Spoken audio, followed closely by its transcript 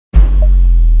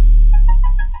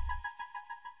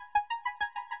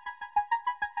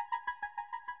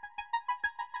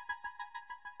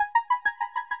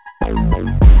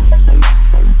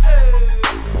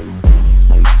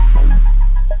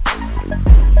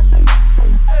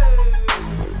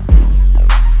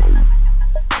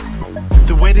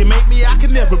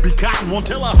never be cotton. Won't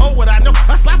tell a hoe what I know.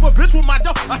 I slap a bitch with my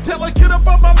dough. I tell her get up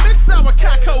on my mix sour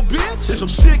caco, bitch. If some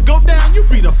shit go down, you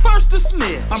be the first to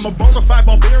snitch. I'm a bona fide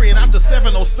barbarian, I'm the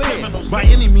 707. By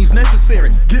any means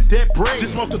necessary, get that bread.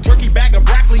 Just smoked a turkey bag of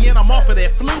broccoli and I'm off of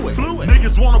that fluid.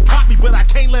 Niggas wanna pop me, but I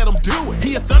can't let them do it.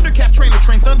 He a Thundercat trainer,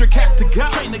 train Thundercats to go.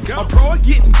 A pro at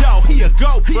getting dough, he a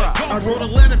go pro. I wrote a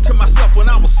letter to myself when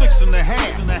I was 6 and a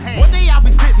half. One day I'll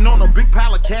be sitting on a big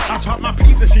pile of cash. I popped my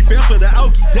piece and she fell for the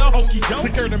okie doke.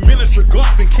 Took her to miniature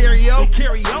golf and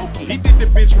karaoke. He did the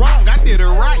bitch wrong, I did her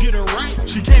right.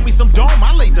 She gave me some dome,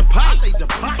 I laid the pipe.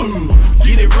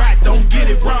 Get it right, don't get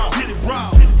it wrong.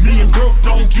 Me and broke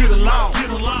don't get along.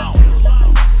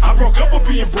 I broke up with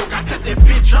being broke, I cut that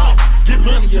bitch off. Get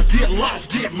money or get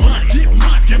lost, get money.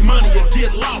 Get money or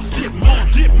get lost, get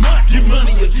money. Get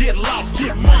money or get lost,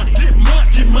 get money.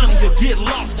 Get money or get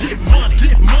lost, get money.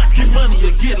 Get money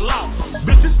or get lost.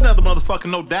 Bitch, this another motherfucker,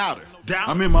 no doubter.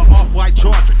 I'm in my off-white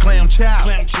Charger, clam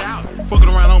chowder. Fucking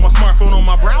around on my smartphone on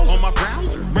my browser.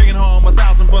 Bringing home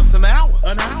 $1,000 an hour.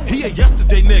 He a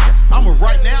yesterday nigga, I'm a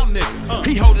right now nigga.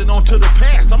 He holding on to the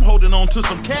past, I'm holding on to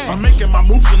some cash. I'm making my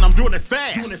moves and I'm doing it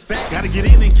fast. Gotta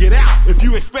get in and get out if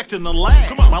you expecting to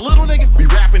laugh. My little nigga be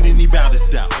rapping and he bout his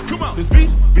style. This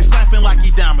beast be slapping like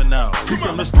he domino. He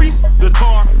from the streets, the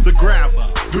tar, the gravel.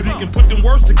 But he can put them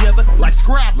words together like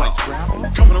Scrabble.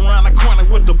 Coming around the corner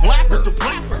with the blacker.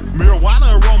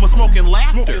 Marijuana aroma, smoking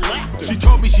laughter. She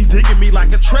told me she digging me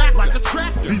like a tractor.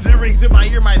 These earrings in my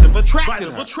ear might have attracted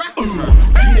her.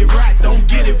 Get it right, don't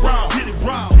get it wrong.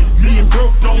 Me and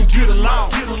broke don't get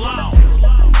along.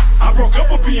 I broke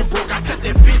up with being broke, I cut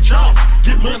that bitch off.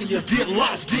 Get money or get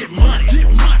lost, get money.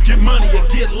 Get money or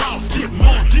get lost, get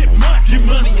money. Get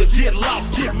money or get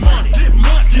lost, get money.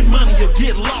 Get money or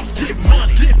get lost, get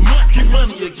money. Get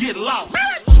money or get lost.